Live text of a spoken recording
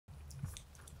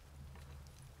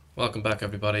Welcome back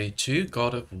everybody to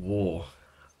God of War,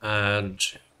 and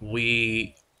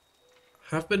we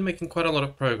have been making quite a lot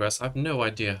of progress. I have no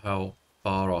idea how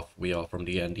far off we are from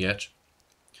the end yet,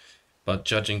 but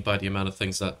judging by the amount of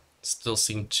things that still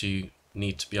seem to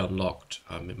need to be unlocked,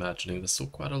 I'm imagining there's still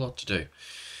quite a lot to do.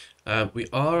 We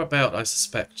are about, I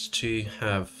suspect, to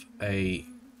have a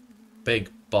big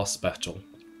boss battle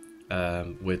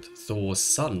with Thor's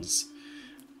sons.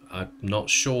 I'm not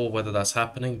sure whether that's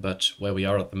happening, but where we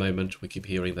are at the moment, we keep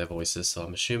hearing their voices, so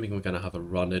I'm assuming we're going to have a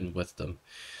run-in with them.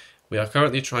 We are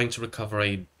currently trying to recover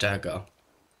a dagger,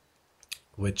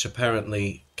 which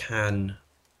apparently can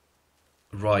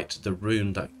write the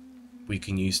rune that we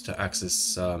can use to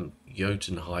access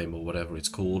Jotunheim, or whatever it's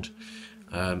called,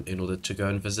 in order to go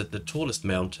and visit the tallest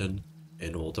mountain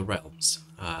in all the realms.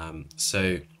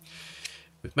 So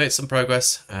we've made some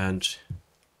progress, and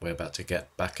we're about to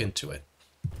get back into it.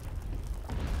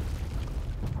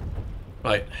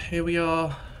 Right, here we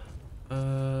are.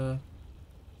 Oh,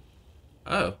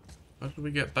 how did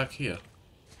we get back here?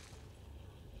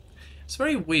 It's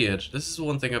very weird. This is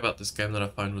one thing about this game that I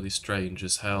find really strange,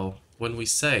 is how when we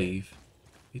save,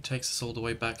 it takes us all the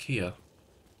way back here,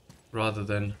 rather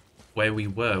than where we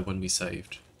were when we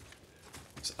saved.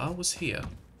 So I was here.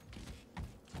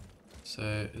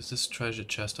 So is this treasure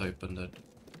chest open then?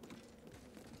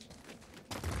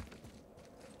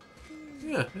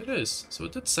 Yeah, it is. So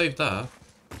it did save that.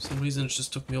 For some reason it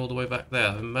just took me all the way back there.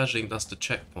 I'm imagining that's the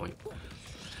checkpoint.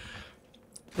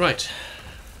 Right.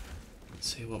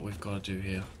 Let's see what we've got to do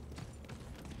here.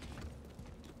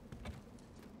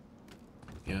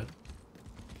 Yeah.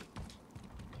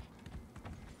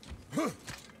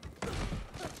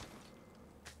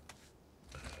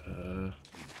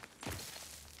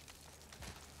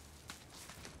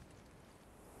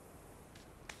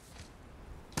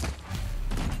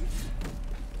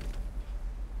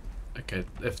 Okay,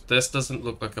 if this doesn't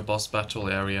look like a boss battle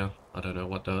area, I don't know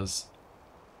what does.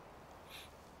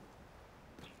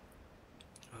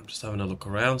 I'm just having a look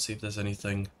around, see if there's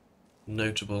anything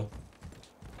notable.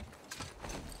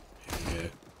 Here we go.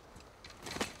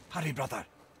 Hurry, brother.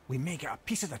 We may get a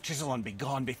piece of the chisel and be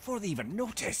gone before they even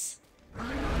notice.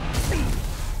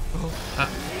 Ah,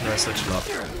 no such luck.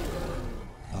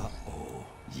 Uh-oh.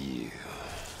 Yeah.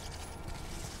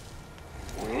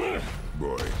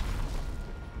 Boy.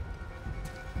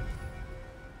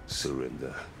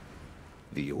 Surrender.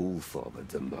 The All-Father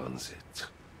demands it.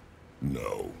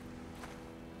 No.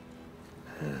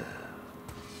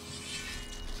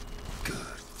 Good.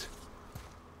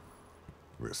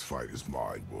 This fight is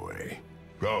mine, boy.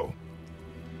 Go.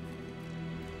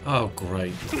 Oh,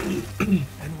 great.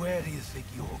 And where do you think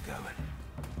you're going?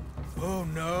 Oh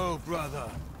no,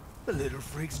 brother. The little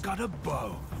freak's got a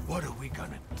bow. What are we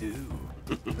gonna do?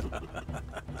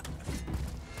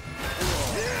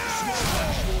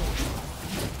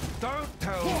 Don't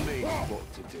tell me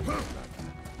what to do.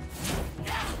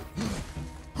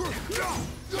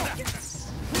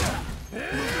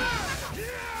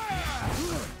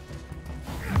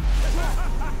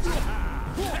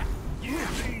 You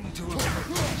mean to approach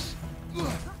us?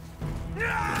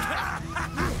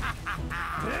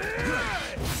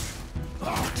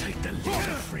 I'll take the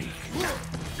little freak.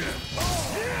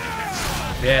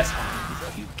 Yes.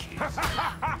 You kids.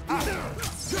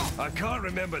 I can't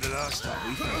remember the last time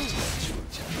we faced an actual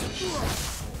challenge.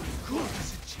 Of course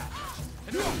it's a challenge.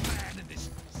 An old man in this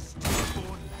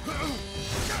stillborn.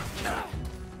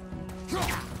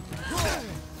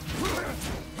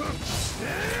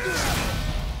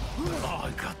 Oh,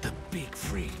 I got the big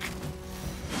freak.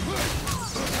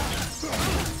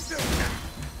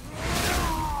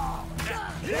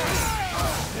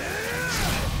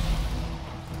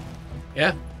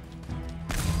 Yeah.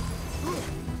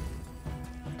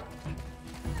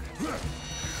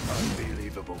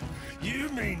 Unbelievable. You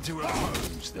mean to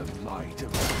oppose the might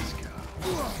of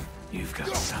Midgard? You've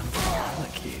got something on the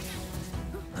kid.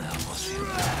 I almost feel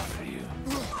bad for you.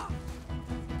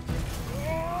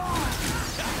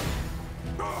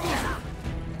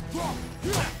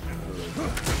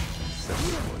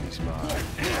 Someone is mine.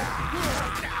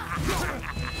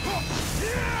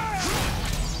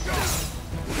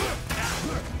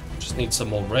 Just need some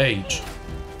more rage.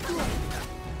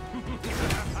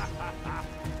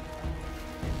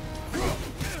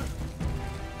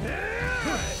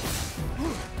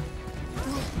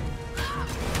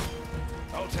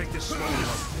 I'll take this small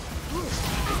one.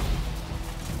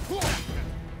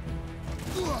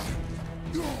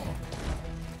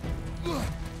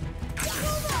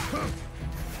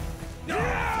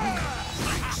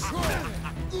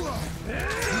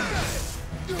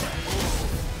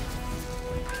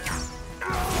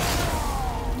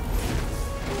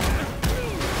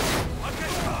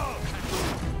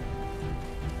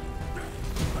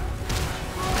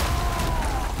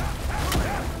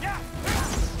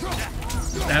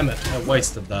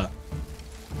 wasted that.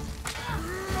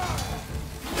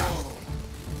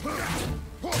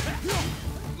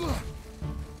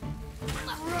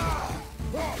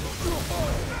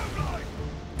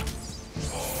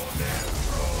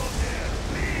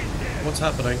 What's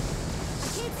happening?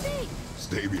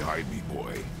 Stay behind me,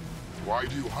 boy. Why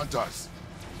do you hunt us?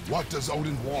 What does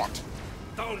Odin want?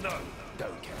 Don't know.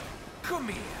 Don't care. Come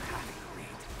here, half-breed.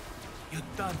 You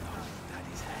done holding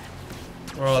Daddy's hand.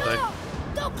 Where are they? No!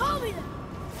 Don't call me that!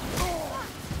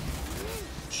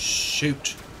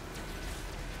 Shoot.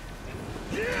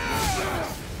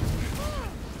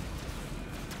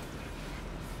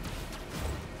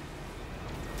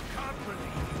 Can't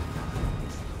believe you.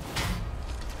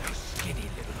 Those skinny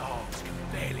little arms can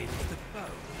barely lift the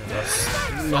bow.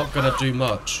 That's not gonna do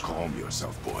much. Calm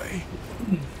yourself, boy.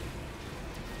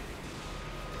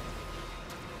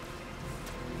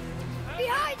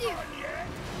 Behind you!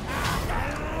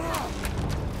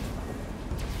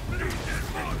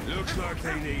 Looks like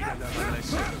they need another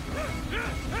lesson.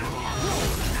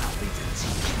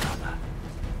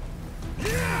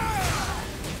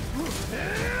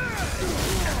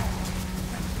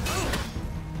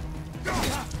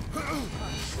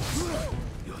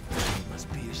 Your dad must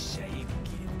be ashamed,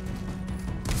 kid.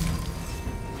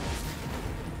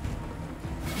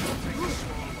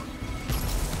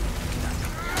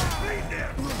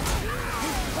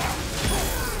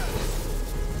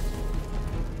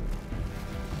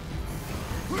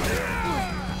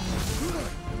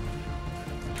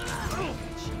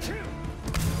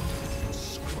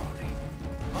 Scrawny.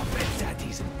 I bet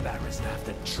Daddy's embarrassed to have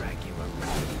to drag you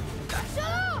around. Shut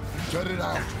up! Shut it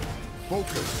out.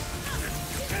 Focus.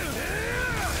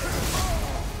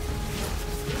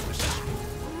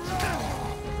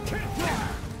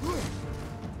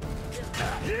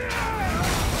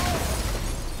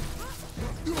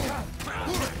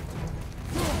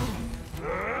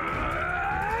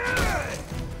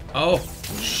 Oh,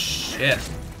 shit.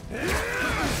 Leave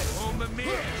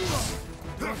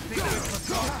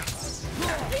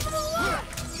him alone!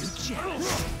 You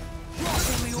jealous?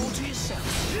 Only all to yourself.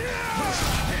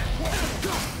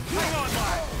 Hang on,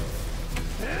 lad.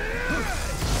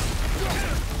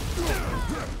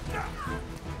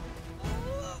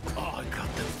 Oh, I got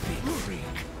the big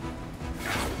freak.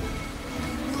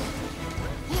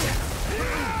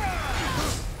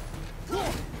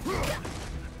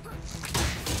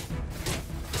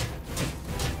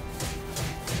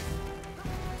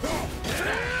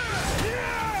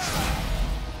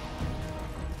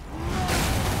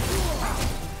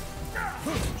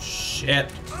 Shit.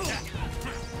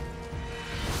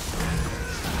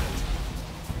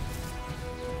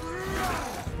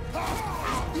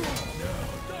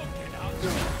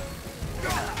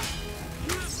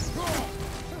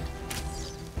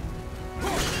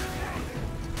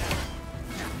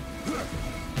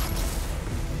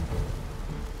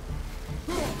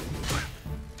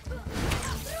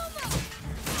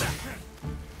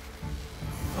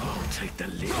 I'll take the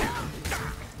lead.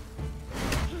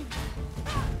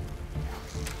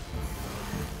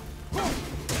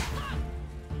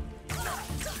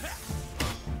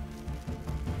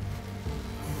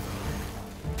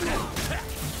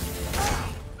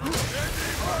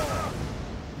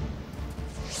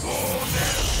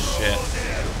 Shit.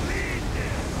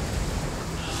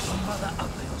 My mother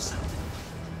ugly or something.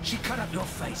 She cut up your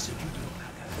face so you look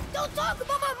like her. Don't talk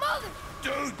about my mother!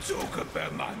 Don't talk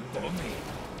about my mommy.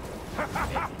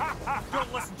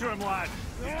 Don't listen to him, lad.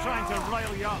 He's trying to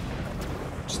rile you up.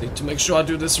 Just need to make sure I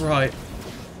do this right.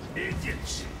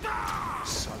 Idiots.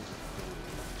 Son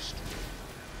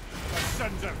The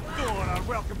sons of Thor are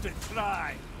welcome to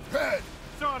try. Head!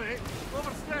 Sorry,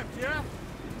 overstepped, yeah?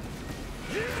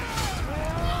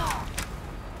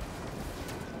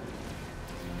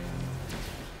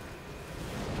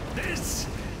 This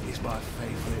is my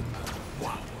favorite.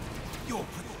 Wow. You're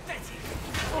pathetic.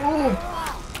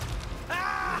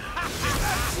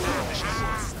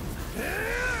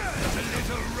 There's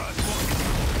a little run.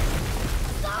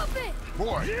 Stop it!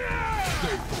 Boy!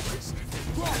 Stay focused.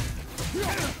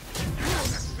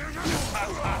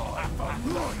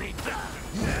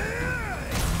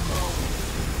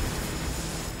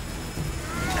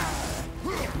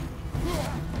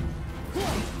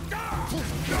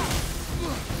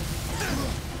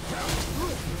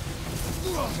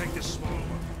 I'll take the small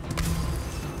one.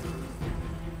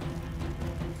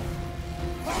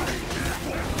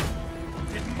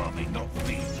 Did mommy not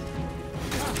feed you?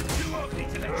 You won't need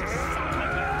to let your son.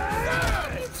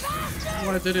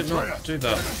 Why did it not do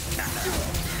that?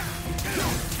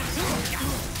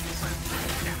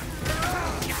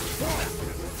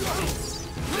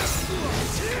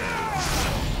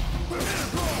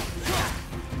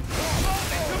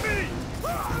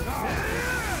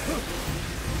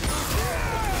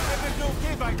 Everything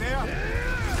okay back there?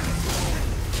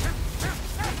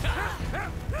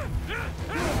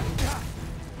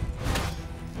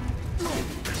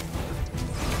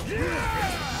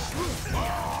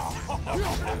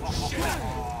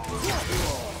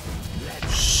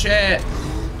 Shit!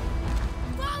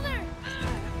 Father!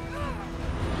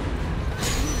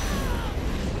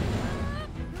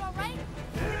 You alright?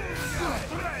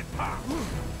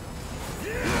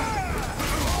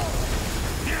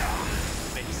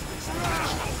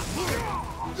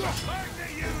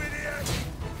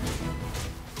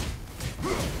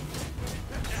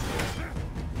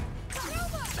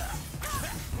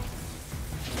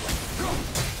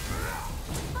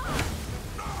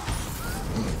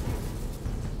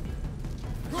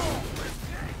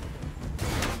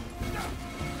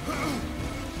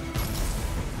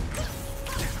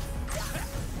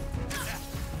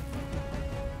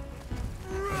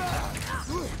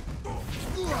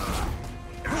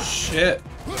 Shit!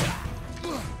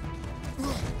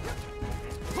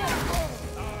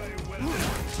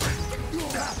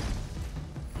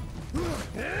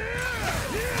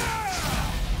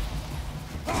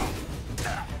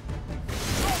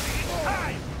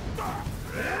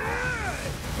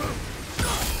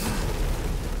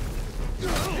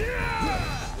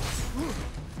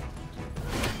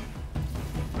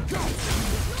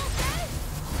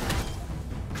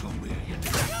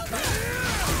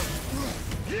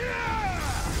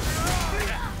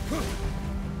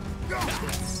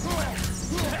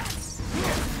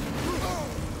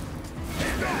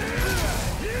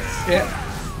 Shit!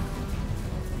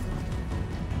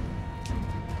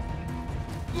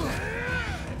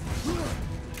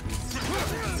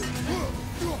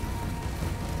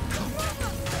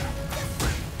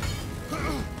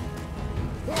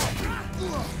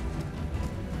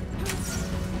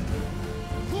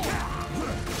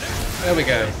 There we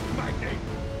go.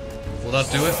 Will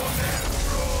that do it?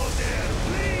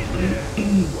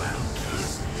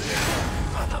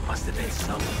 There must have been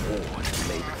some war that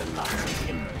made the last of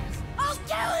him. I'll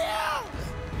kill you!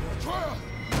 Troya!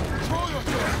 Troya!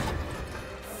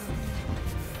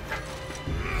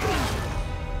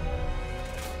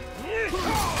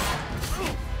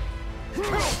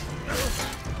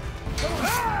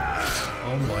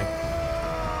 Oh my.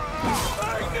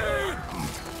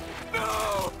 No!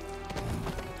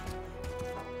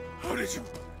 How did you?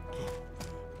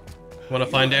 Wanna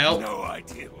find out? No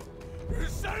idea. You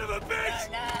son of a bitch!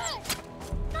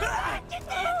 Get these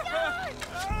guys!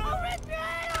 I'll rip your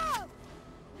head off!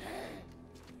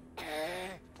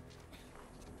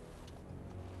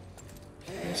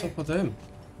 What's up with him?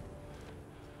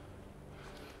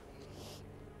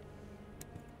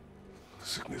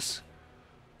 Sickness.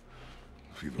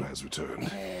 Fever has returned.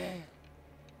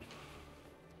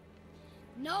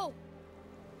 No!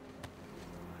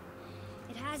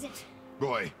 It hasn't.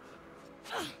 Roy,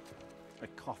 The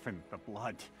coffin, the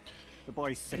blood. The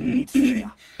boy's sick needs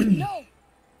Freya. No!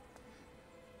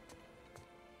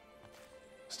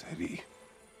 steady.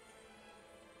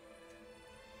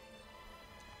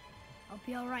 I'll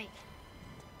be alright.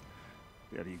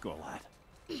 There you go, lad.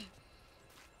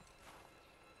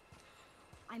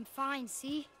 I'm fine,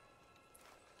 see?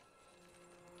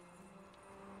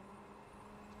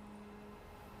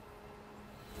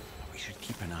 We should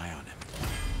keep an eye on him.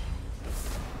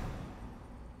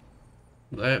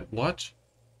 What?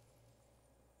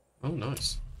 Oh,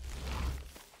 nice.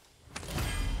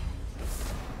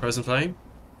 Frozen Flame?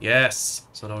 Yes!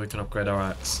 So now we can upgrade our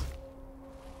axe.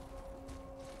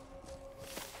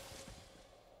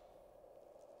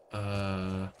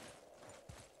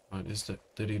 Right,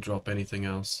 did he drop anything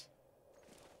else?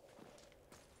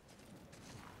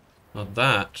 Now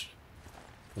that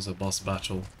was a boss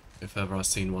battle, if ever I've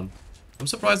seen one. I'm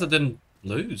surprised I didn't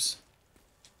lose.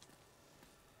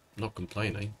 I'm not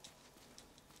complaining.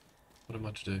 What am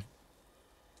I to do?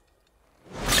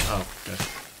 Oh, okay.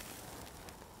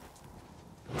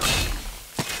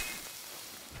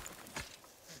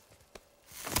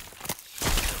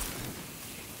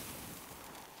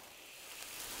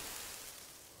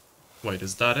 Wait,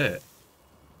 is that it?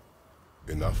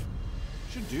 Enough?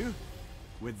 Should do.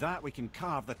 With that, we can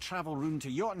carve the travel rune to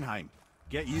Jotunheim.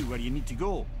 Get you where you need to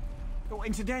go. Oh,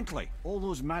 incidentally, all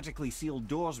those magically sealed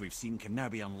doors we've seen can now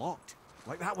be unlocked.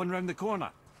 Like that one round the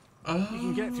corner. Oh. You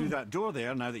can get through that door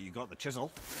there now that you got the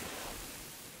chisel.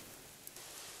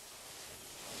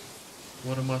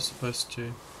 What am I supposed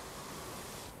to...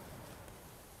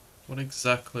 What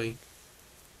exactly...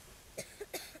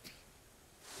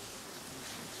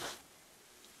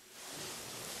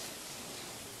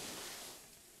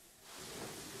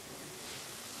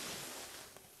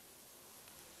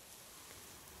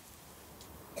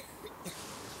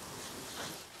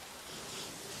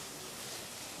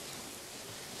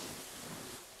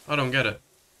 I don't get it.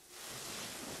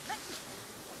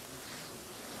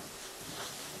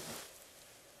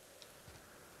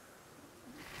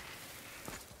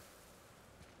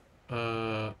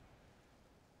 Am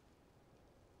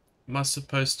I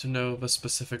supposed to know the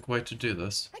specific way to do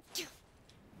this?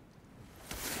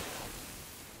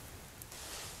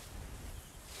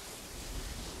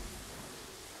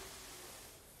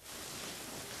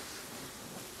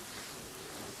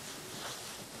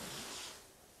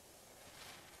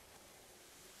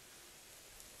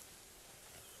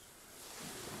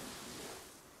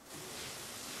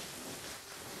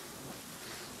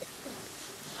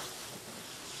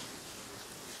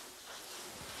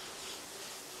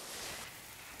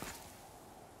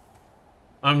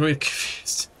 I'm really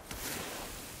confused.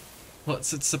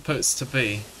 What's it supposed to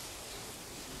be?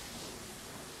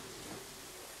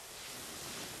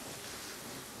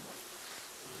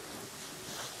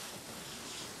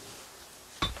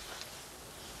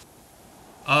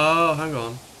 Oh, hang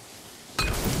on.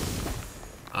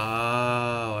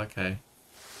 Oh, okay.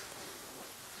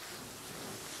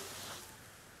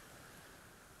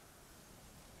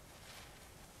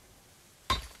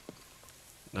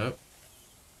 Nope.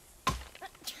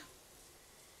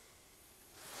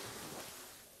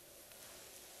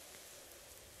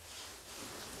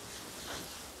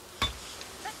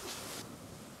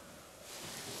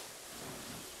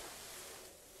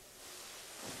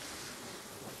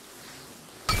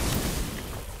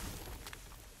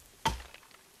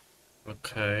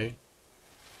 Okay.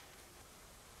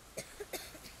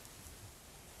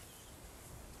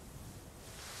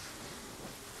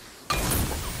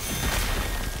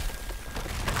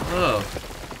 Oh.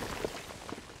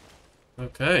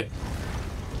 Okay.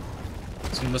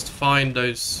 So you must find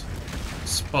those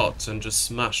spots and just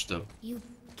smash them. You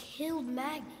killed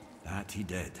Magni. That he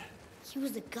did. He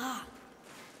was a god.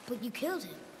 But you killed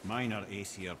him. Minor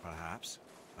Aesir, perhaps,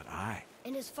 but I.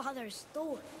 And his father is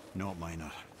Thor. Not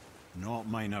minor. Not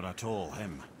minor at all,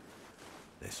 him.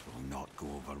 This will not go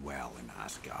over well in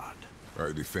Asgard.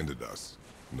 I defended us.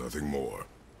 Nothing more.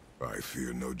 I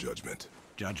fear no judgment.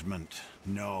 Judgment,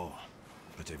 no.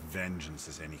 But if vengeance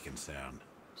is any concern.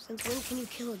 Since when can you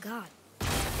kill a god?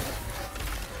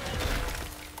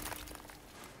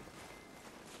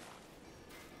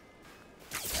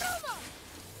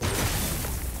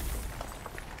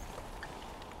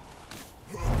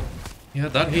 Yeah,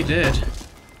 that he did.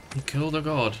 He killed a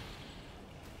god.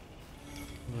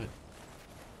 Right.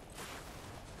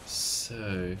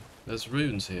 So, there's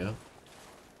runes here.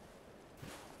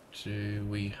 Do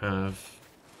we have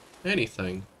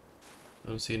anything? I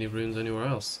don't see any runes anywhere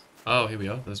else. Oh, here we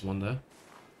are. There's one there.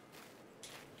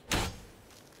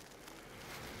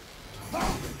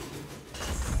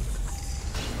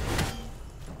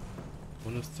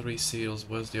 One of 3 seals.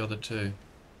 Where's the other 2?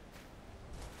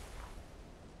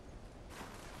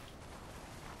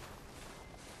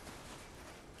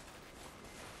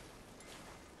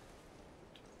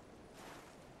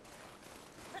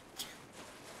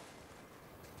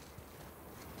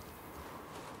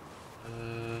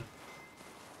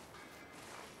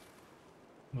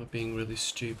 Am I being really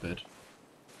stupid?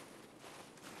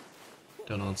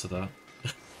 Don't answer that.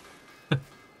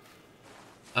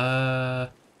 Yeah,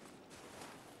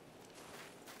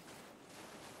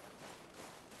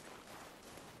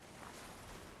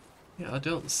 I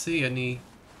don't see any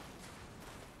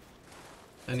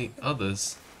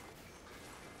others.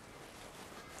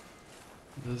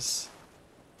 There's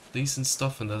decent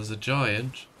stuff and there's a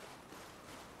giant.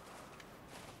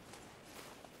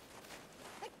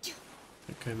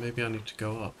 Okay, maybe I need to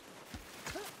go up.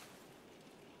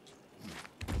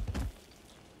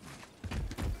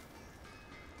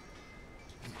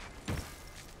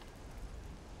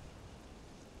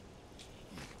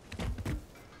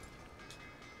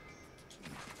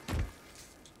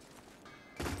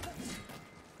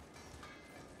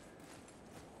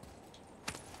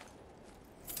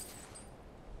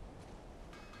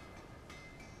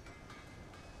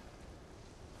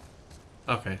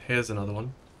 Okay, here's another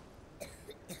one.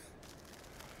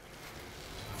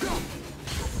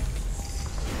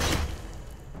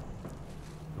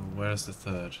 Where's the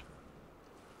third?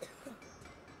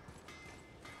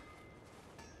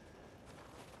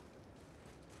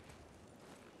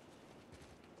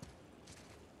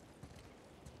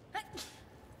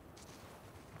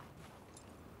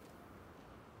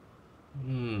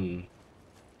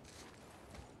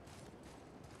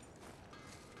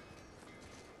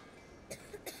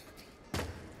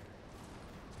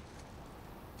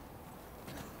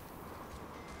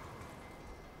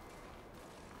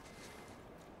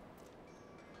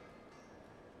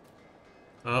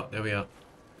 Oh, there we are.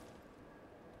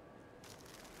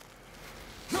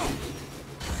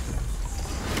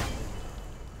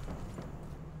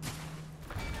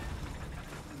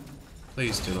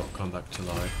 Please do not come back to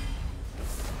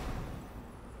life.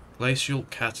 Glacial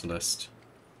catalyst.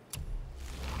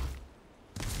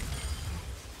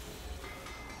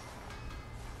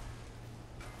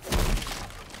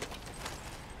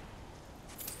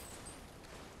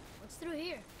 What's through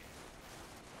here?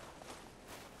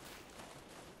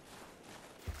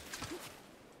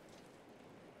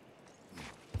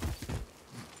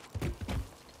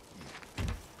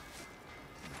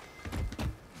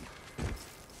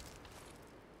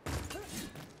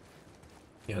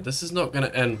 Yeah, this is not going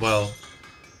to end well.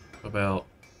 About...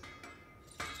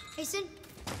 Hey, Sin.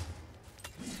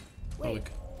 Oh, Wait,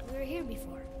 we were here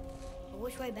before. But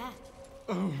which way back?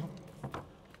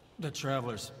 The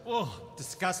travelers. Oh,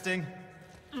 disgusting.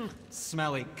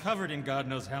 Smelly, covered in God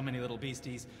knows how many little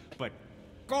beasties, but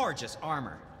gorgeous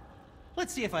armor.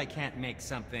 Let's see if I can't make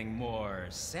something more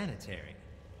sanitary.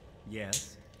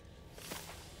 Yes?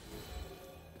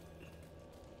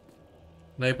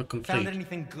 labor complete. Found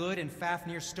anything good in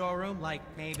Fafnir's storeroom? Like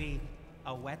maybe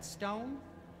a whetstone?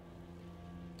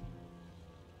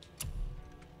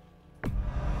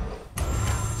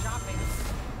 Chopping.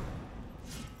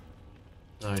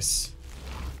 Nice.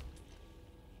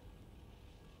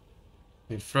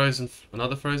 Need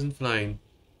another frozen flame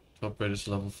to upgrade it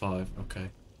to level 5. Okay.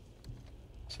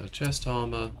 So chest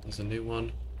armor, there's a new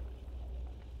one.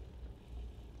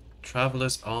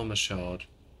 Traveler's armor shard.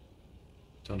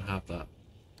 Don't have that.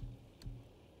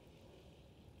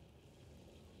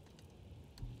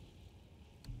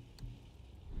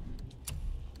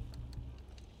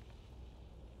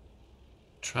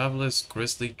 Traveler's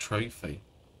Grizzly Trophy.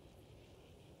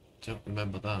 Don't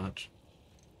remember that.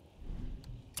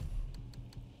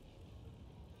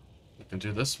 I can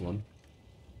do this one.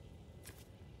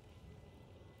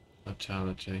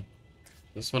 Vitality.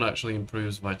 This one actually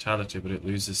improves vitality, but it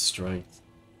loses strength.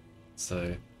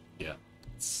 So, yeah.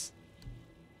 It's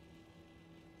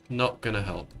not gonna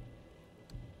help.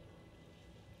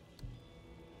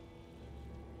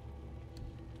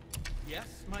 Yes,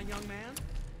 my young man?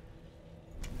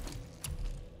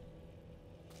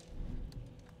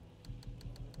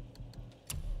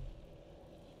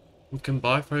 We can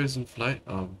buy frozen flame.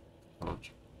 Oh,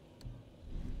 can't.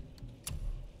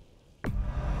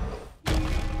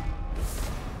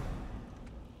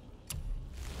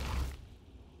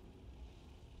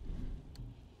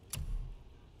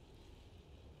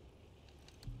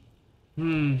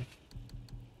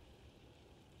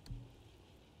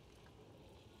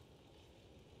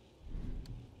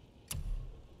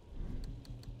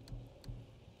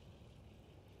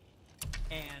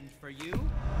 And for you?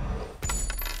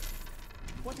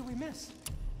 What did we miss?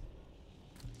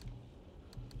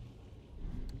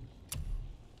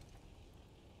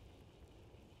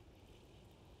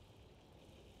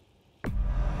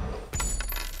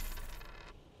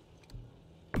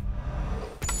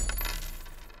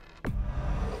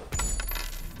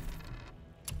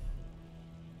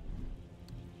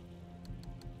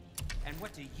 And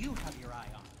what do you have your eye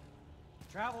on?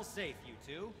 Travel safe, you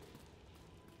two.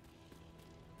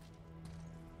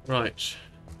 Right.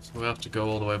 So we have to go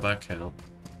all the way back out.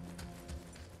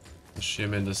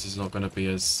 Assuming this is not going to be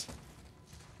as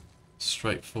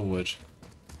straightforward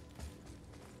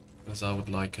as I would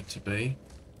like it to be.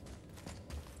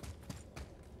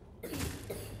 I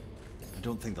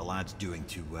don't think the lad's doing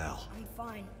too well. I'm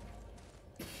fine.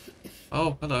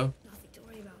 Oh, hello. Nothing to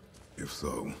worry about. If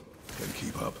so, then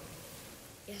keep up.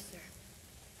 Yes, sir.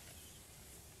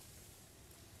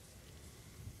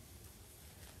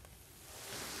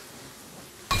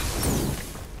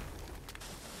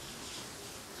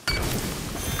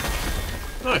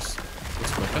 Nice.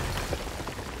 That's quicker.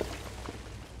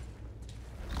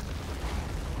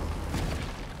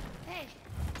 Hey,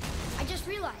 I just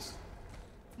realized.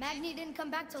 Magni didn't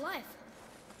come back to life.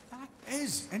 That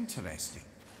is interesting.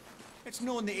 It's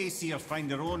known the Aesir find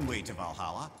their own way to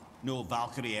Valhalla. No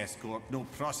Valkyrie escort, no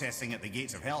processing at the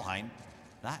gates of Helheim.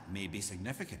 That may be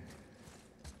significant.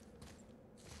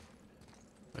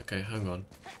 Okay, hang on.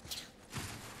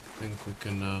 I think we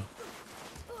can,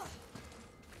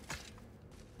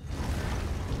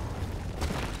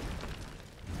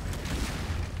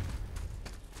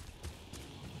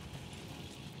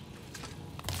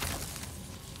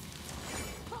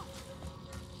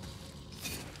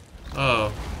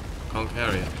 Oh, can't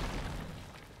carry it.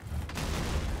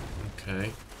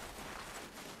 Okay.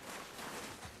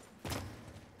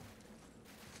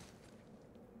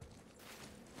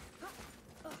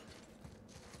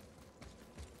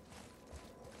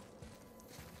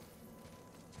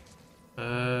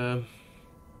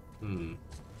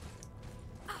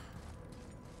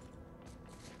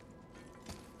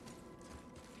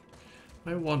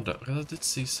 I wonder, because I did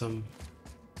see some...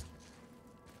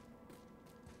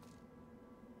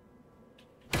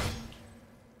 If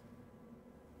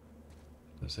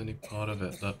there's any part of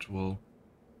it that will...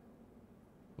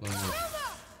 blow up.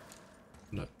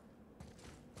 No.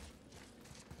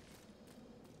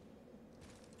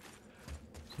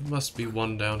 There must be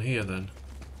one down here then.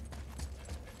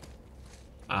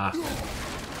 Ah.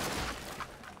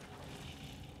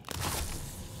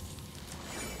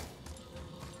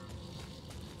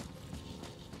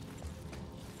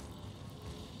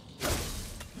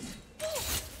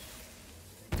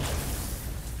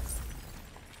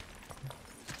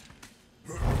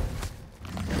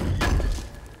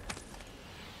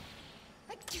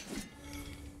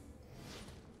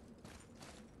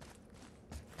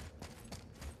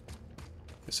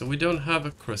 So we don't have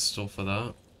a crystal for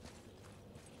that.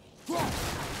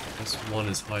 Guess one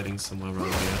is hiding somewhere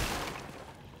around here.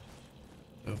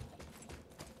 Oh.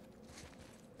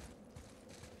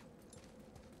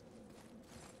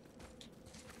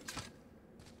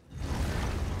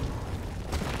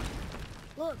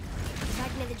 Look, it's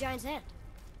back near the giant's head.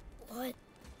 What?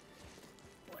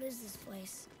 What is this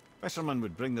place? Fishermen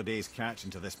would bring their day's catch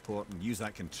into this port and use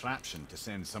that contraption to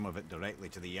send some of it directly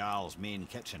to the Jarl's main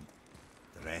kitchen.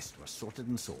 The rest were sorted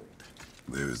and sold.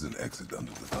 There is an exit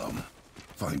under the thumb.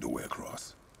 Find a way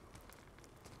across.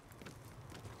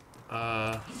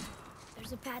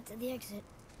 There's a path to the exit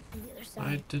on the other side.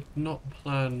 I did not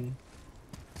plan...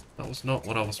 That was not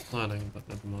what I was planning, but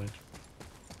never mind.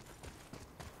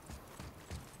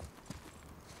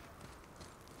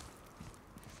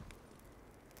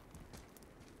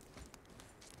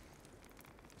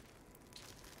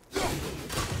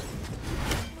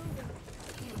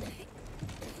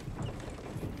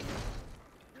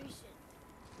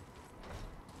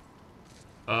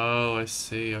 Oh, I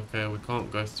see. Okay, we can't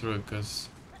go through because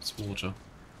it's water.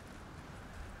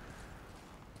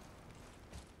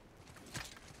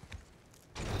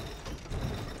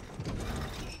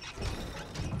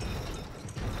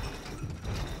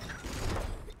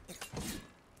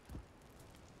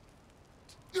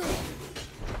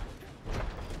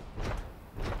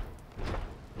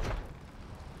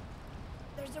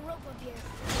 There's a rope up here.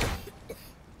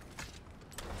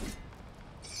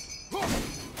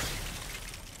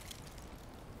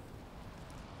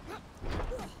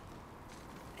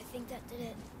 I think that did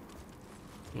it.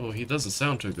 Oh, he doesn't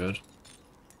sound too good.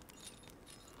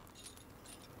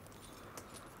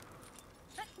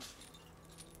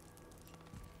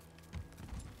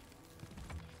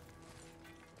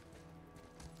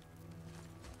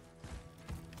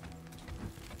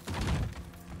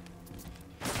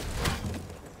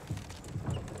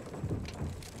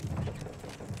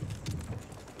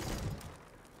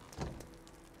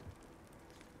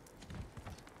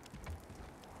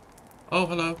 Oh,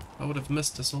 hello. I would have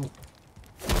missed us all.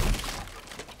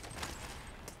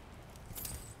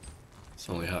 It's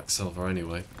only hack silver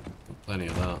anyway. Got plenty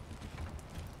of that.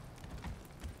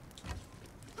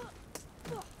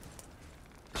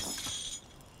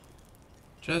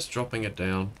 Just dropping it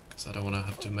down, because I don't want to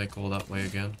have to make all that way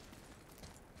again.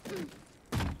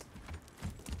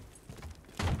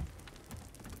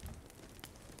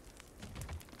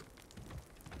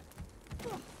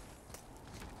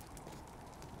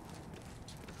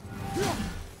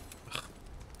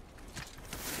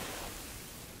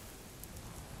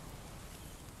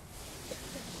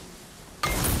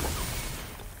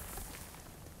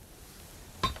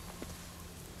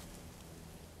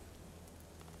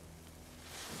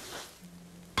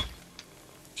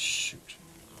 Shoot.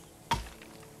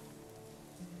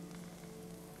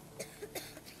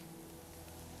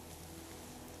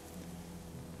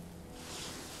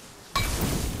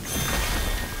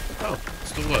 Oh,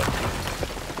 still work.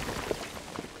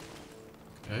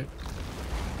 Okay.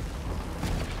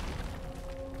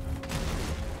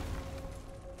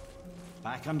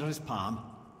 Back under his palm.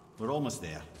 We're almost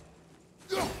there.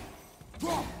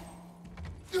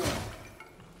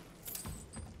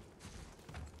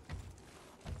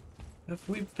 Have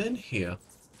we been here?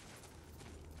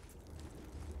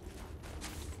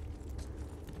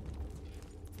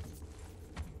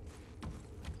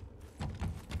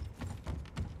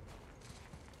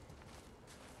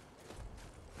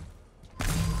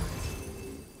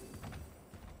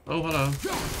 Oh, hello. I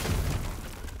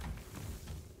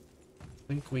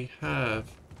think we have.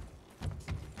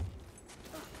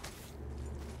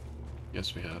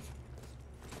 Yes, we have.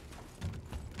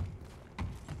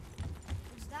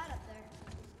 What's that up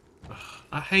there?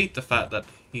 I hate the fact that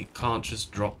he can't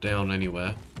just drop down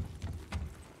anywhere.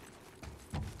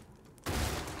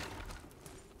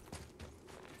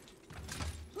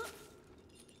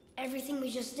 Everything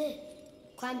we just did.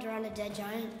 Climbed around a dead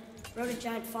giant, rode a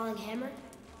giant falling hammer,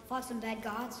 fought some bad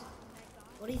gods.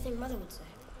 What do you think Mother would say?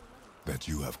 Bet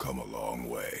you have come a long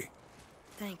way.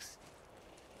 Thanks.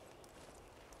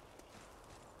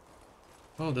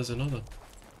 Oh, there's another.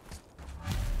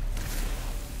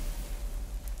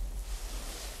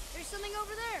 There's something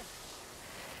over there.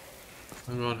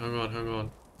 Hang on, hang on, hang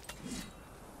on.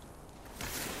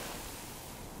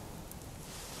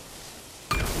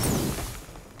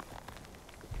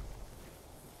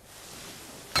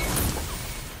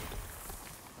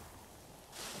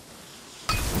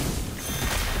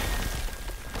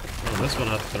 Oh, this one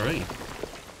had 3.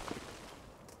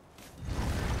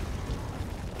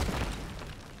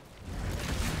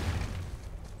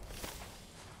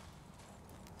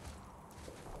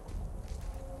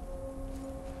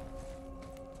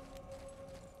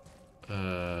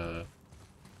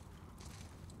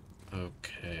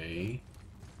 Okay.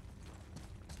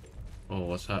 Oh,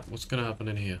 what's that? What's gonna happen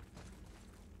in here?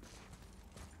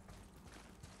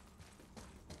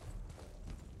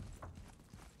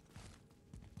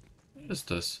 What is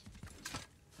this?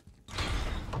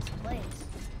 This place.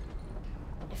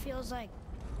 It feels like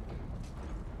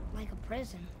a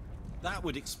prison. That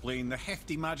would explain the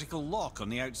hefty magical lock on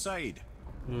the outside.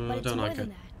 But I it's don't more like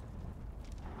than it.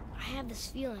 that. I have this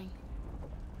feeling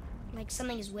like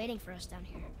something is waiting for us down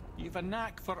here. You've a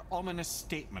knack for ominous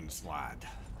statements, lad.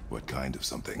 What kind of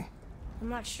something? I'm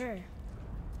not sure.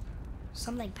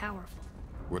 Something powerful.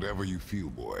 Whatever you feel,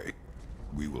 boy,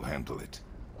 we will handle it.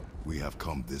 We have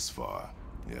come this far,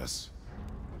 yes?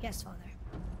 Yes, Father.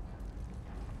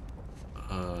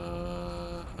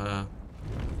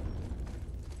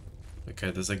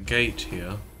 Okay, there's a gate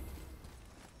here.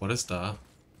 What is that?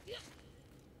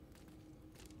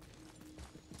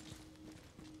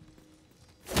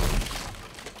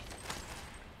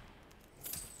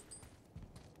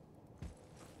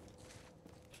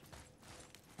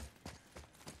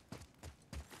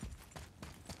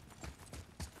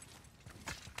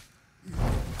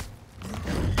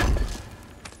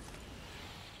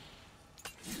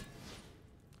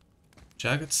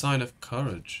 Jagged sign of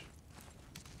courage.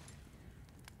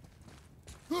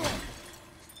 Oh,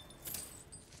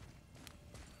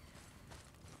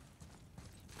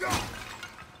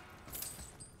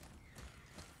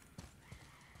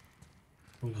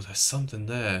 there's something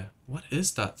there. What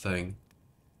is that thing?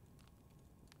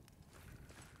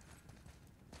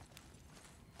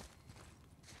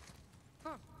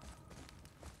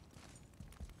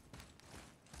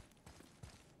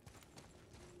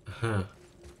 Huh.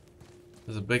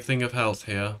 There's a big thing of health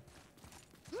here.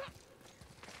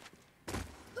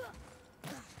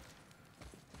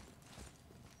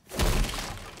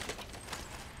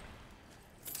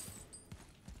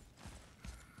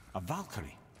 A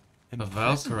Valkyrie. A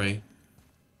Valkyrie?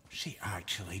 She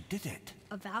actually did it.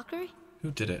 A Valkyrie?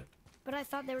 Who did it? But I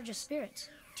thought they were just spirits.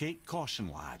 Take caution,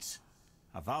 lads.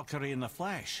 A Valkyrie in the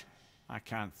flesh. I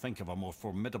can't think of a more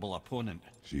formidable opponent.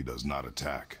 She does not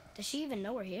attack. Does she even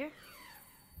know we're here?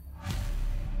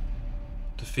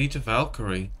 Defeat a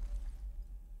Valkyrie.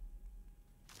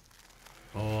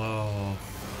 Oh,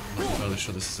 I'm not really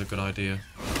sure this is a good idea.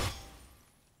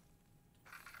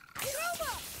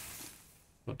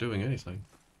 Not doing anything.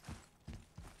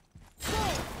 I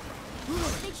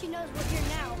think she knows we're here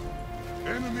now.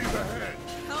 Enemies ahead!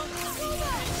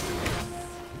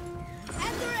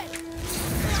 Enter it!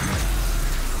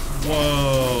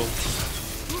 Whoa!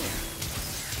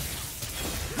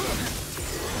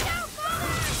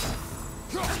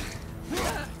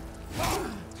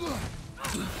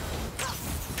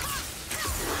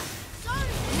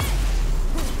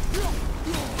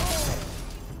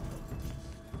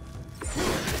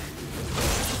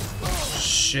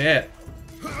 Shit!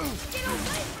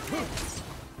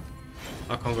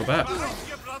 I can't go back.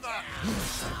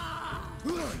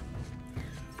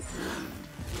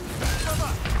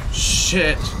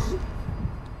 Shit!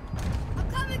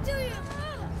 I'm coming to you!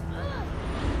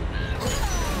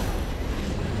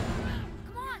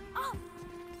 Come on, up!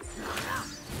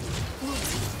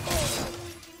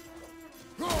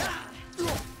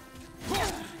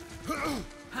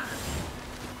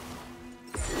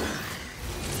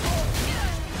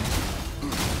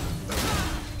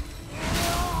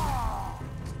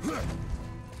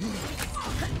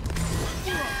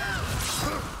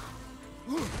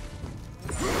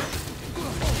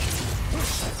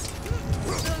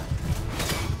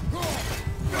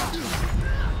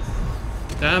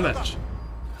 Damn it!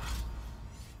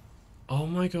 Oh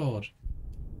my god.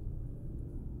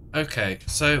 Okay,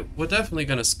 so we're definitely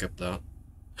gonna skip that.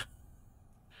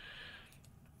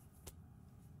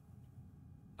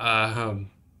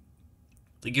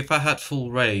 Like if I had full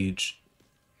rage,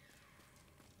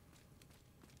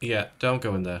 Yeah, don't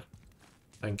go in there.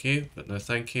 Thank you, but no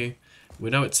thank you. We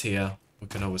know it's here. We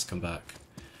can always come back.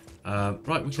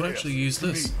 Right, we can actually use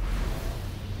this.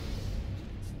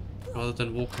 Rather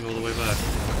than walking all the way back.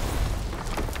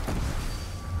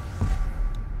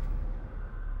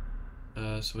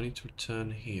 So we need to return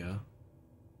here.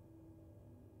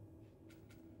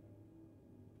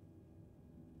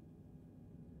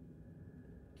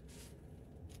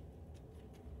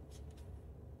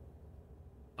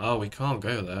 Oh, we can't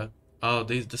go there. Oh,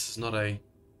 this is not a...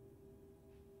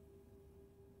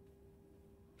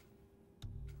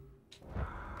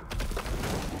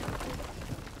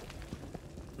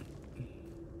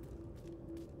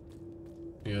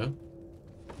 Yeah.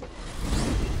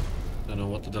 Don't know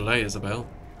what the delay is about.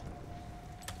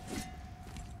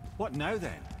 What now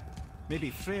then? Maybe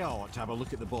Freya ought to have a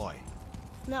look at the boy.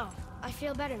 No, I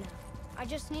feel better now. I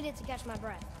just needed to catch my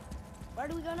breath. Where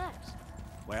do we go next?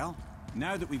 Well,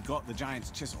 now that we've got the giant's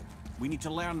chisel, we need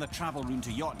to learn the travel rune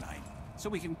to Jotunheim, so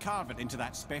we can carve it into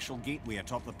that special gateway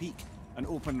atop the peak, and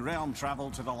open realm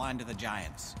travel to the land of the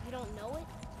giants. You don't know it?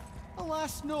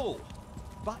 Alas, no.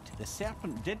 But the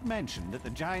serpent did mention that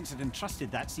the giants had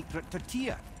entrusted that secret to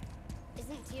Tyr.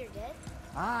 Isn't Tyr dead?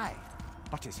 Aye,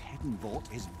 but his hidden vault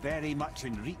is very much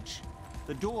in reach.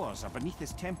 The doors are beneath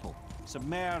his temple,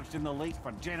 submerged in the lake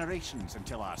for generations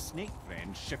until our snake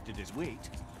friend shifted his weight.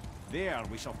 There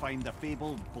we shall find the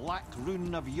fabled Black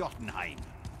Rune of Jotunheim.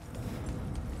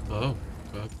 Oh,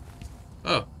 God.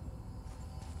 Oh.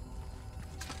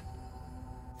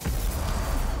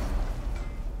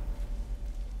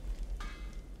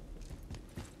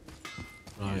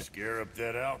 You Right. scare up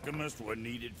that alchemist what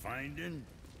needed finding?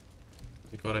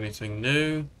 You got anything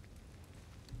new?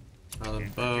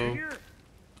 Allen bow. Junior?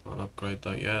 Can't upgrade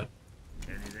that yet.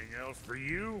 Anything else for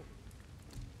you?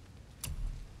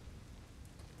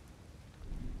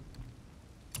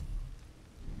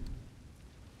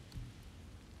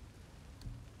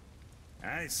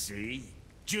 I see.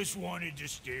 Just wanted to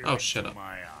stare Oh, shut into up.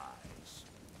 my eyes.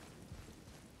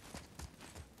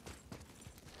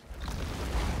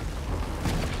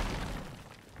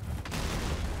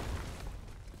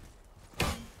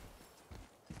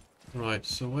 Right,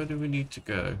 so where do we need to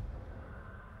go?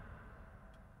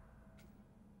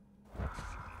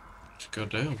 To go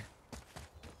down.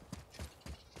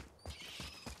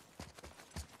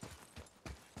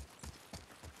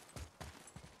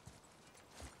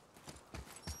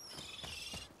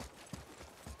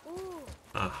 Ooh.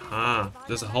 Aha,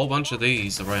 there's a whole bunch of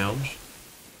these around.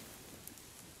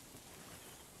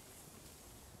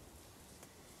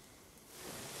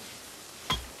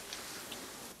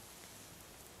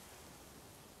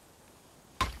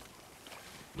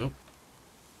 Nope.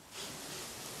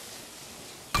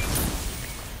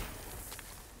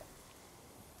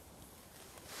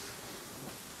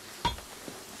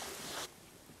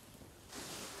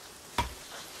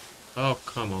 Oh,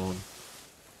 come on.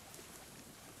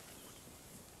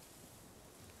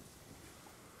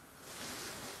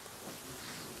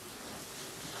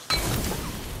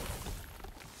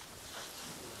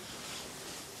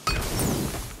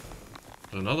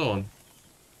 Another one.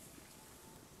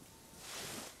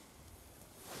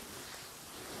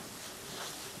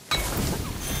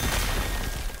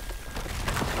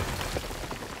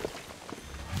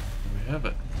 We have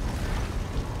it.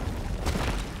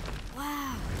 Wow.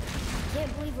 I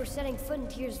can't believe we're setting foot in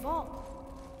Tyr's vault.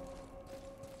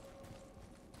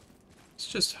 Let's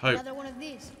just hope. Another one of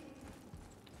these.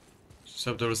 Just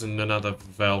hope there isn't another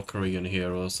Valkyrie in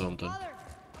here or something. Father,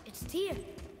 it's Tyr,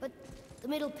 but the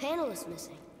middle panel is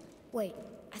missing. Wait,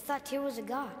 I thought Tyr was a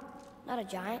god, not a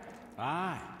giant.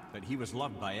 Aye, but he was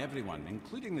loved by everyone,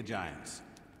 including the giants.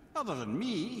 Other than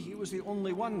me, he was the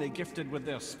only one they gifted with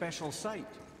their special sight.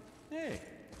 Hey,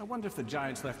 I wonder if the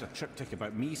giants left a triptych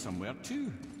about me somewhere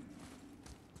too.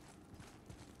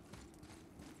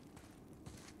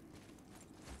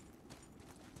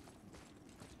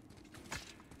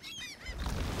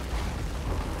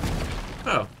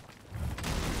 Oh.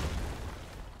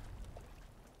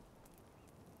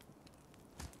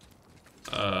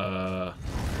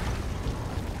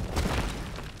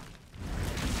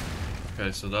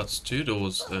 Okay, so that's two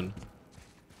doors then.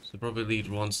 So probably lead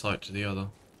one side to the other.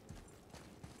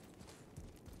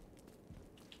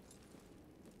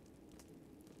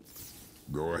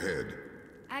 Go ahead.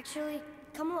 Actually,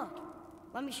 come look.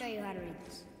 Let me show you how to read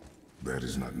this. That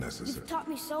is not necessary. You've taught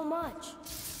me so much.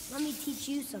 Let me teach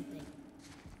you something.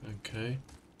 Okay.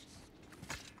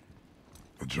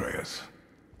 Atreus.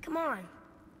 Come on.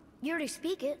 You already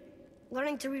speak it.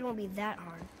 Learning to read won't be that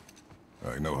hard.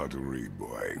 I know how to read,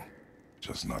 boy.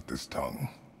 Just not this tongue.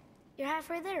 You're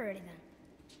halfway there already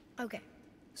then. Okay.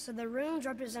 So the runes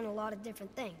represent a lot of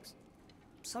different things.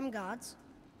 Some gods,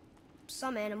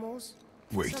 some animals.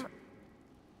 Wait. Some...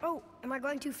 Oh, am I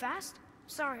going too fast?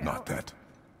 Sorry. Not that.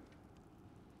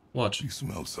 What? You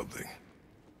smell something.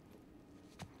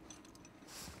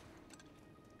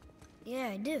 Yeah,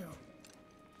 I do.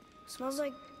 Smells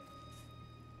like...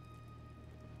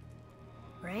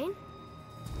 rain?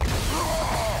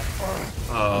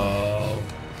 Oh.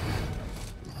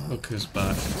 Look who's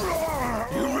back.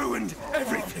 You ruined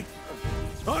everything.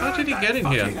 How did he get in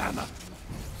here? Hammer.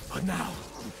 But now,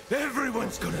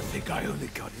 everyone's gonna think I only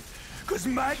got it because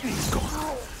Magni's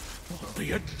gone. It'll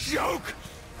be a joke.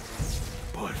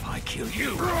 But if I kill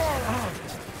you,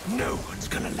 no one's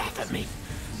gonna laugh at me.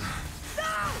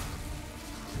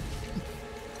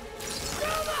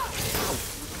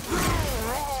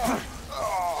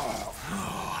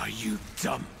 Oh, are you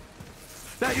dumb?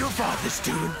 That your father's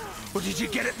doing? Or did you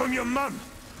get it from your mum?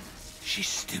 She's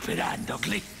stupid and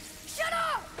ugly. Shut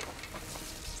up!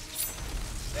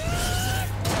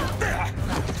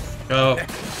 Go.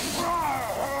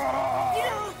 You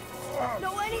don't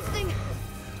know anything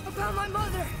about my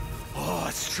mother. Oh,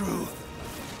 it's true.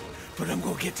 But I'm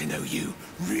gonna get to know you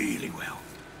really well.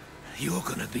 You're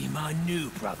gonna be my new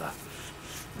brother.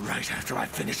 Right after I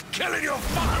finish killing your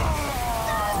father!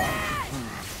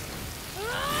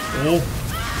 Oh.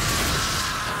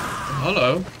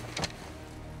 Hello.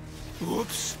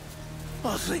 Whoops.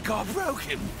 I think I broke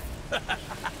him.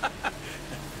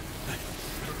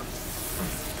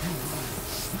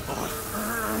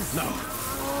 No.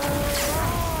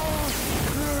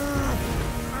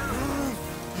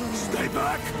 Stay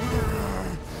back.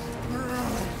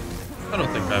 I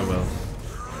don't think I will.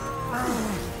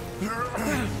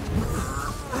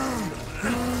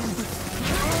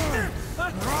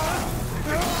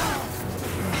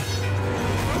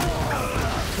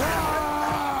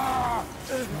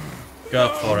 Go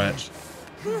for it.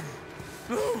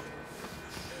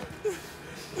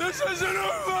 This isn't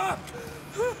over.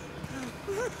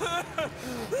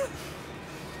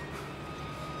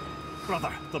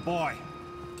 Brother, the boy.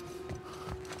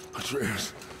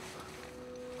 Atreus.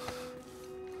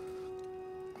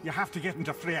 You have to get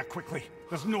into Freya quickly.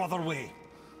 There's no other way.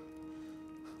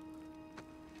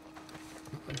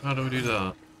 How do we do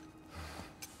that?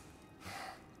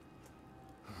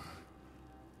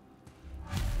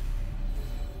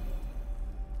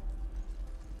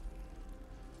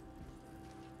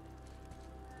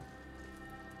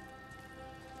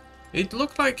 It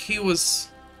looked like he was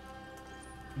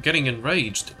getting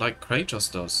enraged, like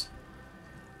Kratos does.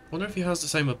 Wonder if he has the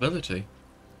same ability.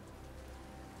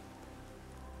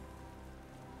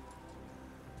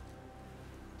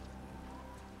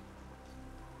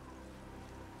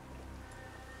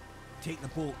 Take the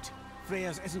boat.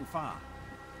 Freya's isn't far.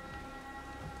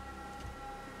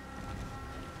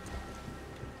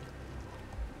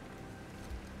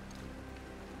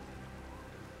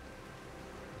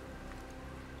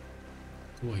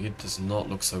 Oh, he does not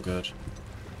look so good.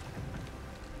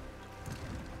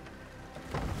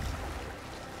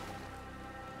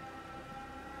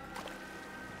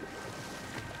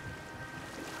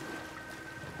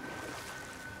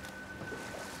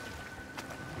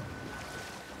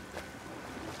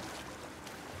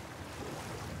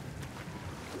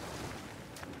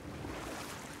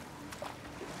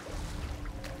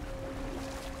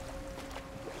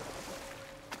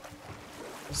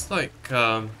 It's like,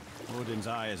 Odin's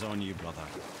eye is on you, brother.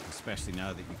 Especially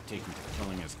now that you've taken to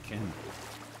killing his kin.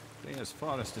 Freya's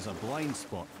forest is a blind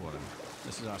spot for him.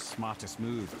 This is our smartest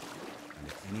move. And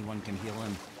if anyone can heal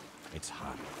him, it's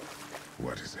her.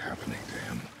 What is happening to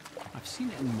him? I've seen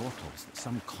it in mortals that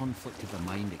some conflict of the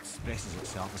mind expresses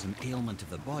itself as an ailment of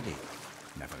the body.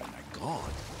 Never in a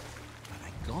god. But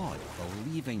a god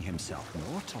believing himself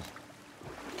mortal.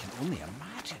 I can only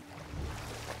imagine.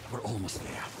 We're almost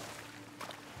there.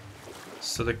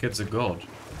 so the kid's a god.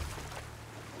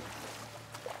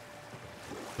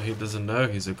 But he doesn't know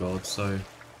he's a god, so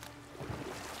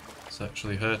it's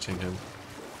actually hurting him.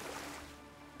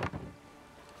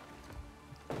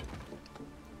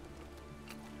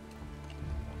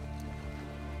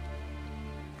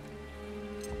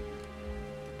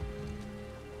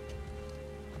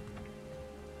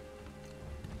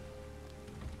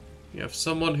 You have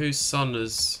someone whose son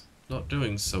is not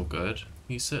doing so good.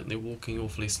 He's certainly walking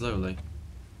awfully slowly.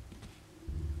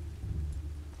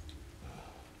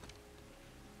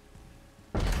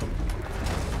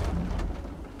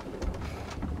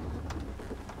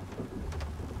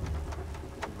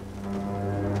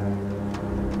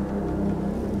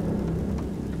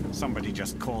 Somebody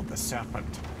just called the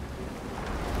serpent.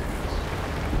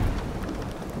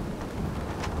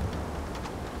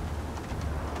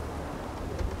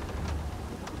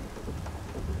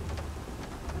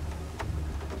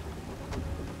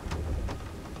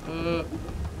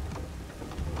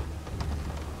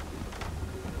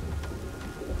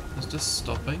 this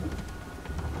stopping?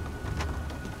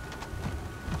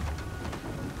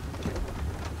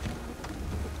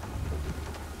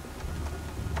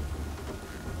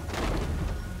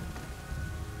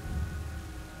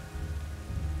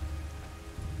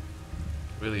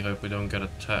 Really hope we don't get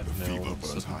attacked The now. fever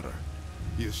burns hotter.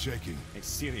 He is shaking. It's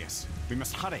serious. We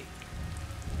must hurry.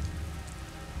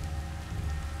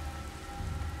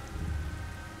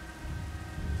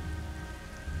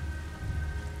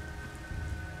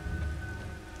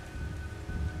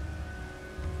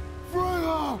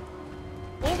 Freya!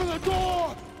 Open the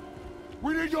door!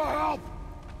 We need your help!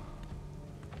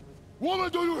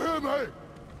 Woman, do you hear me?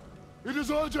 It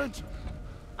is urgent!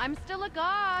 I'm still a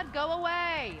god. Go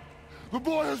away. The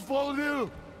boy has fallen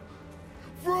ill!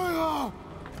 Freya!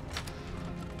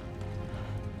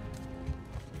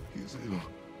 He is ill.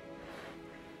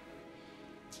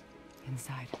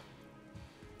 Inside.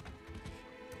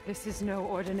 This is no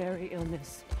ordinary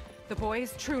illness. The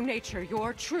boy's true nature,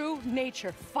 your true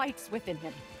nature, fights within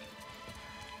him.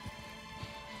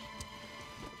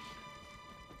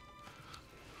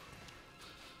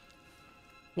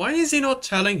 Why is he not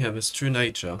telling him his true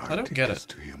nature? I don't get it.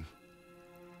 To him.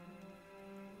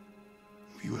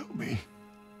 Will you help me?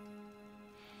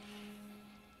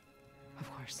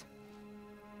 Of course.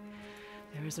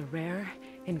 There is a rare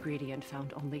ingredient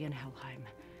found only in Helheim.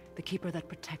 The keeper that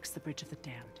protects the Bridge of the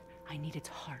Damned. I need its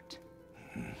heart.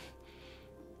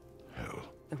 Hell,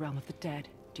 The realm of the dead.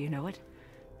 Do you know it?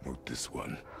 not this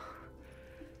one.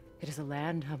 It is a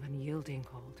land of unyielding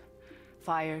cold.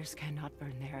 Fires cannot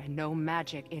burn there, and no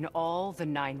magic in all the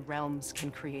 9 realms can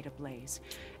create a blaze.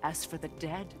 As for the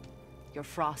dead, your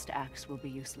frost axe will be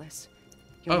useless.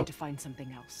 You'll need to find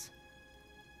something else.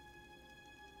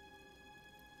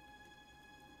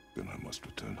 Then I must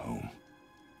return home.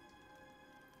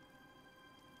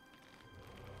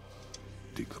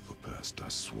 Dig up a past I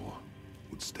swore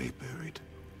would stay buried.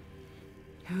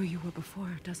 Who you were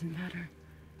before doesn't matter.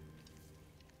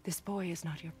 This boy is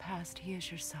not your past, he is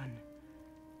your son.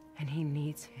 And he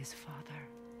needs his father.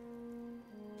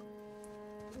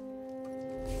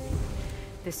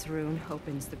 This rune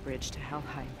opens the bridge to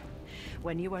Helheim.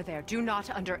 When you are there, do not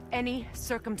under any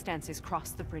circumstances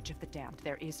cross the Bridge of the Damned.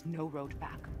 There is no road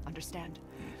back. Understand?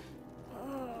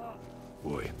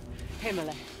 Boy.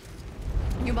 Himalay.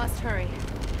 You must hurry.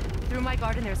 Through my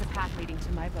garden there's a path leading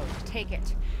to my boat. Take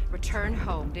it. Return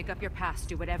home. Dig up your past.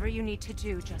 Do whatever you need to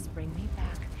do. Just bring me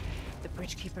back the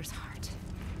Bridgekeeper's heart.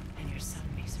 And your son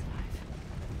may survive.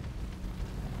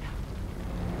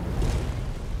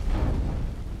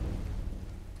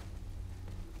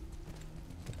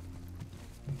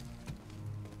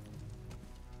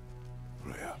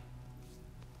 Freya.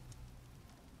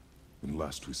 When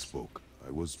last we spoke,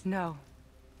 I was... No.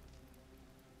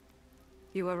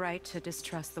 You were right to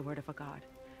distrust the word of a god.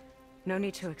 No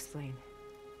need to explain.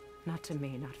 Not to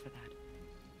me, not for that.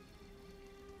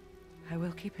 I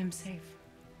will keep him safe.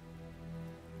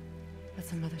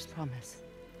 That's a mother's promise.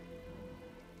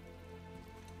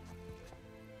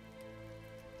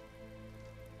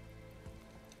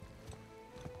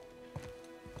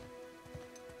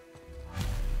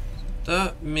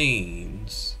 That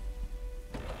means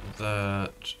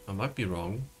that, I might be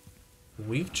wrong,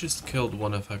 we've just killed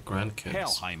one of her grandkids.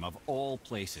 Helheim of all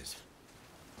places.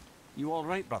 You all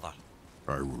right, brother?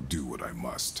 I will do what I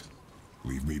must.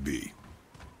 Leave me be.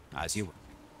 As you...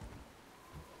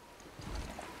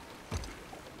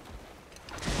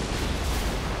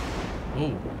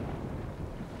 Oh.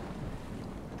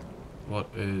 What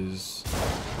is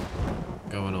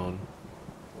going on?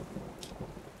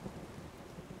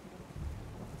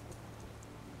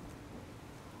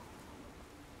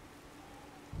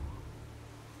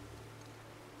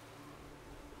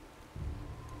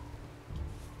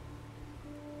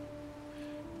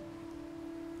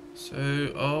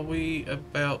 So, are we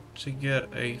about to get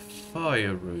a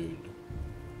fire rune?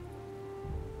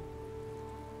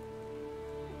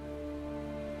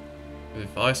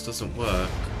 If ice doesn't work...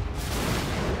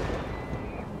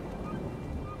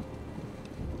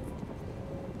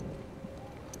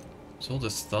 What's all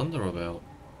this thunder about?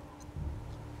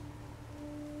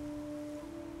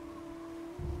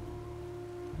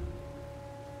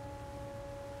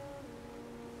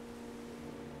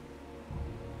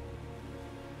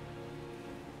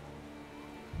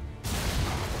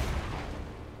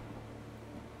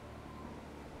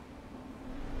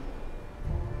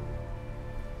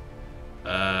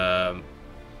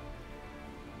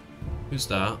 Who's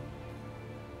that?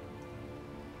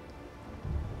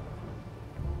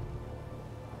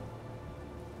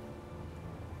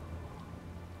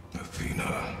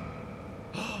 Athena.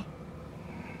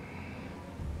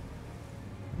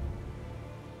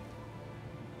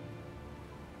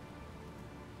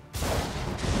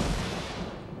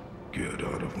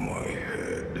 of my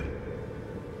head.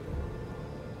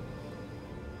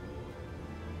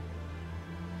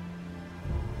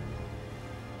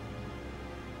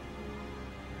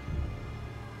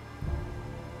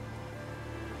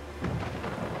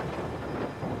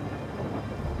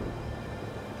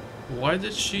 Why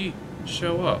did she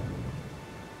show up?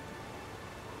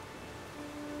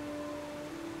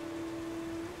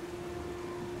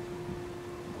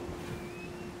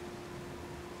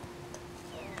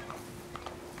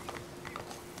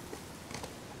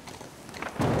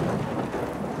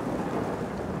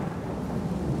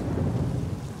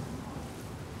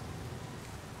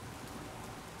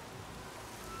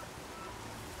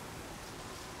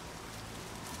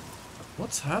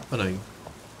 What's happening?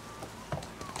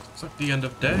 It's like the end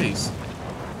of days.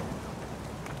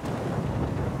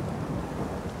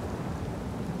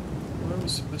 Where are we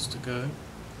supposed to go?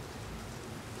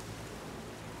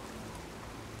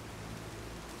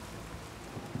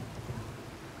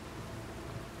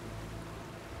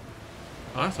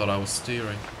 I thought I was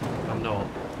steering. I'm not.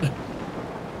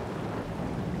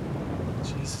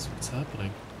 Jesus, what's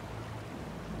happening?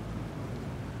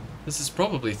 This is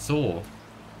probably Thor.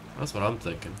 That's what I'm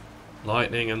thinking.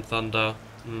 Lightning and thunder.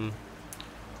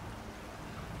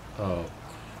 Oh,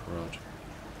 crud.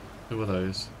 Who are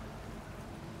those?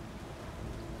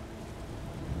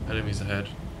 Enemies ahead.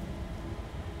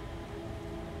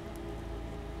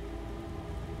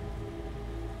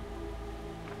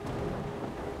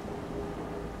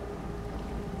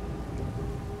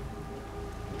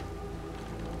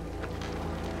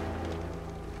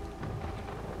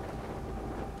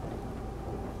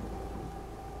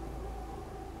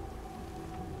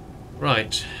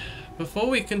 Right, before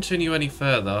we continue any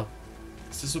further,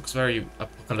 this looks very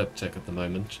apocalyptic at the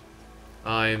moment,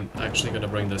 I'm actually going to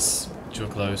bring this to a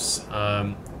close.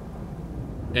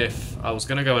 If I was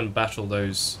going to go and battle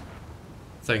those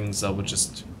things, I would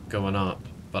just go on up,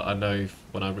 but I know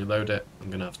when I reload it, I'm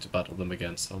going to have to battle them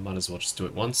again, so I might as well just do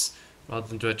it once, rather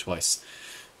than do it twice.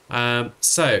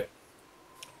 So,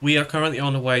 we are currently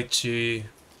on the way to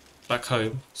back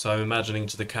home, so I'm imagining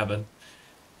to the cabin,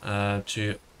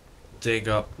 to dig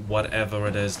up whatever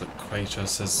it is that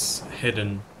Kratos has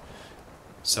hidden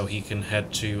so he can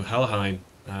head to Helheim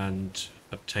and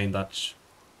obtain that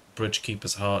Bridge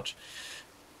Keeper's heart.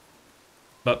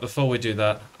 But before we do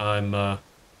that, I'm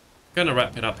going to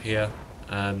wrap it up here,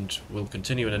 and we'll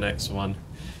continue in the next one,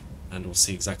 and we'll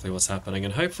see exactly what's happening,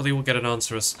 and hopefully we'll get an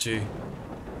answer as to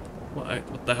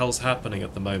what the hell's happening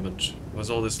at the moment.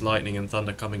 Where's all this lightning and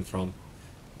thunder coming from?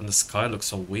 And the sky looks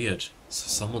so weird, so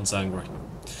someone's angry.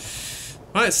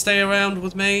 Right, stay around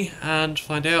with me and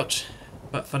find out.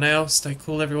 But for now, stay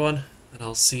cool everyone, and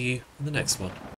I'll see you in the next one.